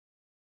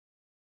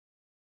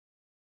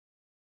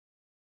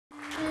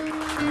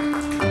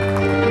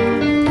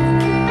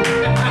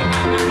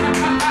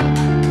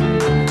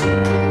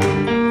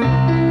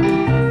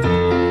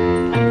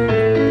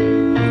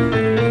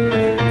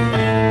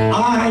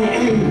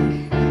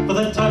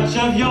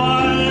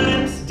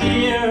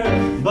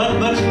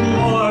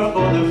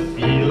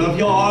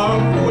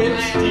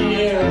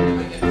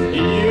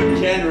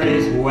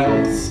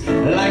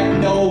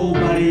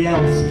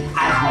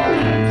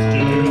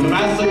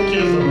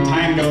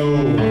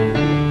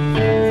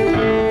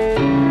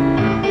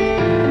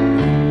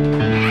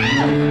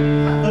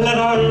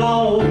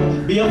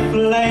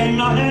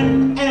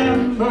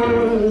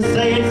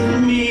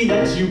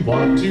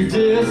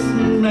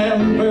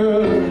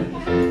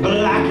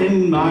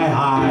my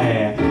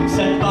eye,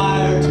 set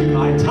fire to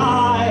my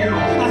tie,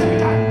 as we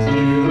dance to the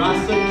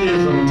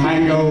masochism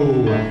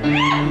tango.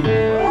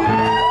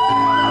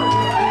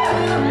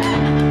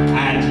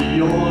 At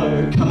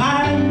your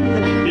command,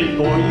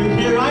 before you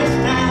here I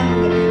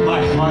stand,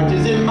 my heart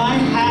is in my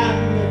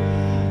hand.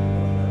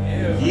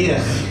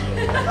 Yes,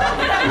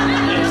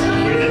 it's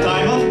here that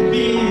I must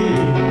be.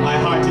 My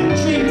heart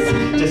entreats,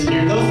 just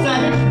hear those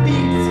savage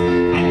beats,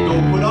 and go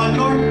put on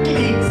your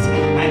cleats,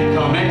 and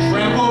come and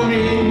trample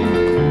me.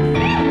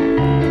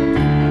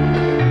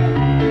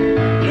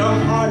 Your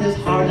heart is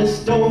hard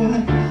as stone,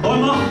 or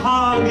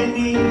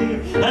mahogany,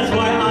 that's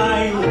why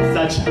I, in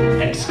such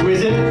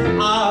exquisite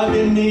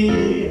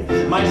agony,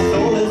 my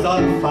soul is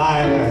on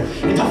fire,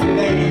 it's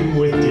aflame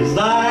with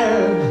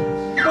desire,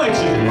 which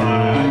is why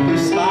I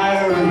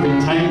perspire in the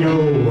tango.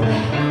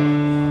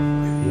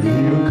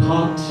 You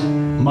caught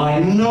my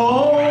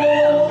nose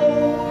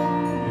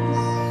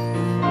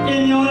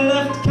in your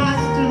left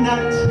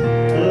castanet,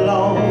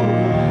 long.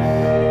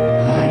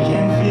 I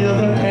can feel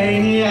the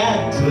pain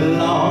yet,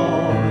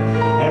 long,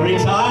 every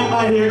time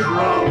I hear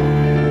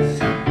drums.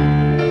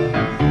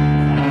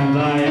 And I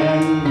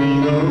envy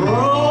the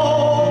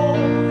rose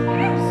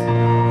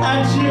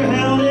that you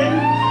held in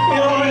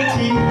your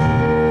teeth,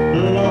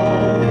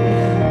 long,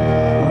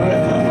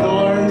 with the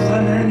thorns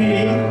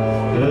underneath,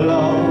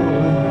 long,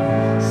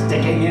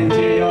 sticking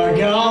into your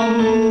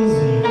gums.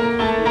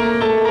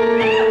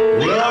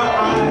 Your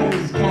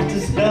eyes cast a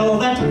spell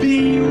that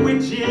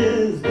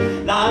bewitches.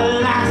 The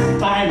last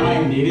time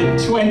I needed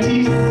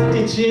 20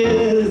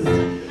 stitches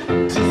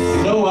to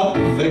sew up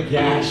the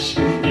gash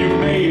you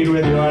made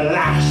with your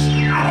lash.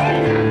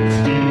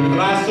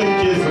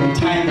 Masochism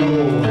tango,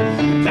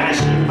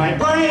 dash in my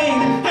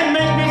brain and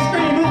make me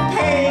scream with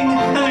pain,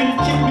 and then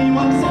kick me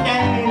once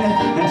again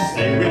and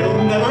say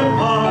we'll never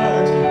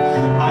part.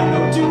 I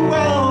know too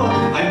well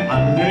I'm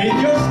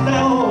underneath your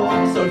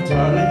spell, so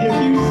darling, if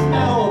you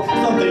smell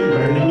something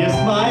burning is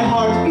my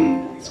heart,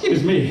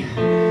 excuse me,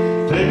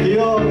 take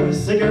your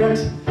cigarette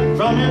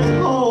from its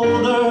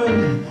holder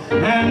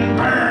and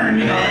burn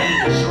your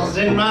initials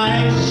in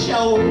my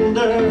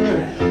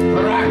shoulder,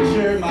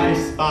 fracture my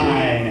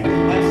spine